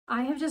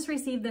I have just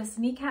received this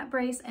kneecap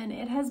brace and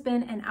it has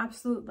been an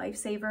absolute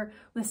lifesaver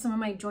with some of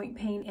my joint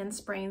pain and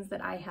sprains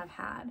that I have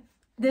had.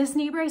 This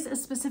knee brace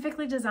is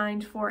specifically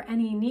designed for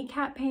any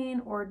kneecap pain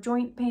or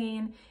joint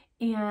pain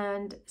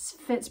and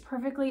fits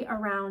perfectly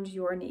around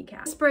your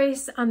kneecap. This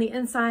brace on the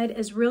inside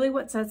is really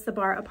what sets the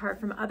bar apart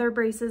from other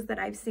braces that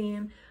I've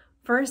seen.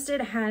 First,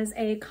 it has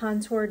a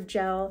contoured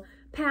gel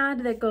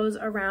pad that goes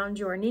around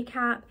your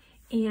kneecap,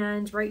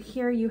 and right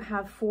here you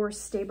have 4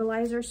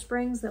 stabilizer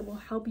springs that will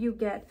help you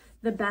get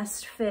the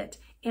best fit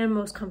and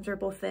most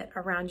comfortable fit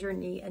around your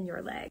knee and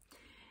your leg.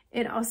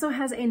 It also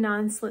has a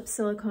non-slip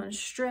silicone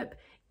strip,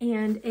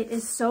 and it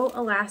is so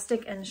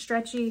elastic and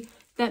stretchy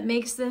that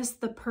makes this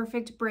the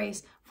perfect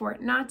brace for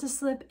it not to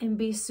slip and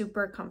be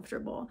super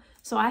comfortable.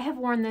 So I have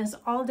worn this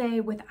all day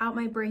without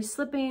my brace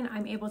slipping.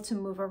 I'm able to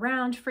move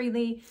around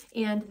freely,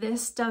 and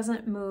this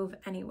doesn't move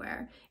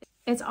anywhere.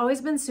 It's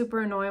always been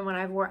super annoying when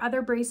I've wore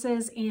other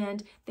braces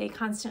and they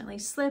constantly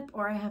slip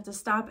or I have to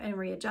stop and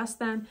readjust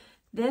them.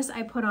 This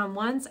I put on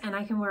once and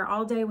I can wear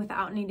all day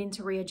without needing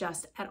to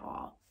readjust at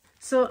all.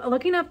 So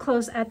looking up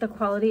close at the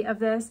quality of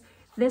this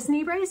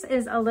knee brace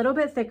is a little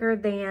bit thicker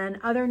than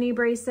other knee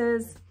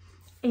braces,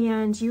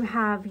 and you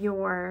have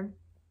your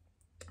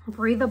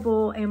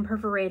breathable and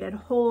perforated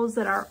holes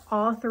that are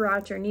all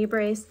throughout your knee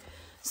brace.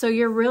 So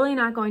you're really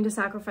not going to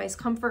sacrifice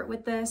comfort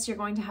with this. You're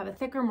going to have a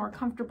thicker, more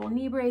comfortable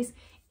knee brace,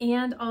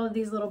 and all of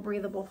these little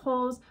breathable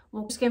holes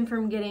will keep skin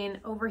from getting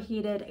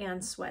overheated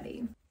and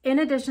sweaty. In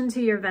addition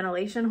to your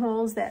ventilation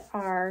holes that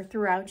are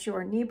throughout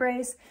your knee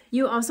brace,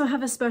 you also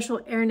have a special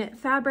air knit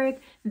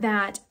fabric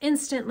that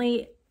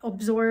instantly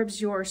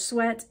absorbs your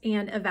sweat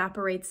and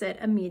evaporates it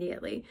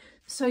immediately.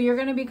 So you're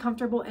going to be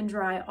comfortable and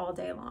dry all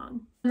day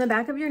long. On the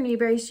back of your knee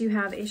brace, you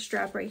have a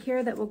strap right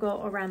here that will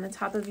go around the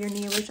top of your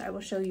knee, which I will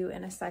show you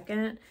in a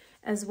second,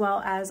 as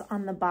well as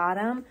on the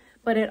bottom.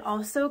 But it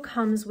also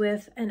comes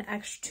with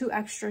two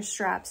extra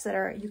straps that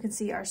are, you can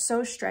see, are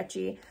so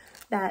stretchy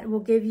that will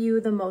give you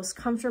the most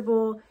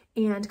comfortable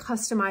and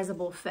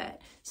customizable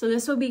fit. So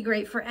this will be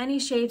great for any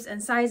shapes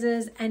and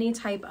sizes, any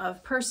type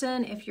of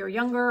person. If you're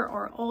younger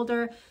or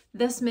older,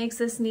 this makes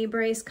this knee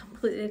brace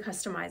completely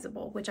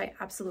customizable, which I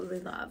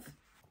absolutely love.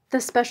 The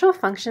special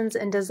functions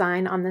and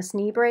design on this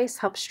knee brace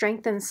help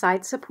strengthen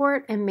side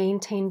support and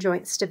maintain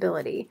joint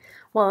stability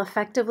while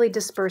effectively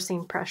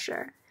dispersing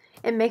pressure.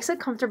 It makes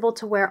it comfortable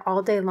to wear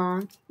all day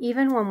long,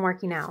 even when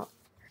working out.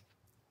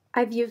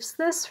 I've used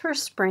this for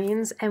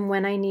sprains and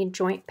when I need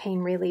joint pain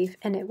relief,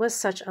 and it was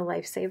such a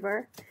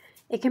lifesaver.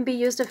 It can be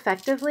used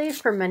effectively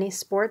for many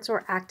sports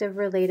or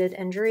active-related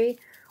injury,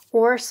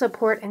 or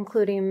support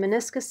including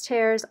meniscus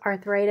tears,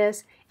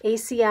 arthritis,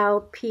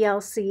 ACL,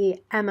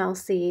 PLC,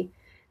 MLC.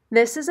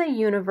 This is a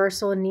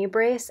universal knee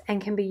brace and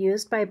can be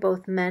used by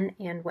both men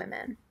and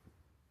women.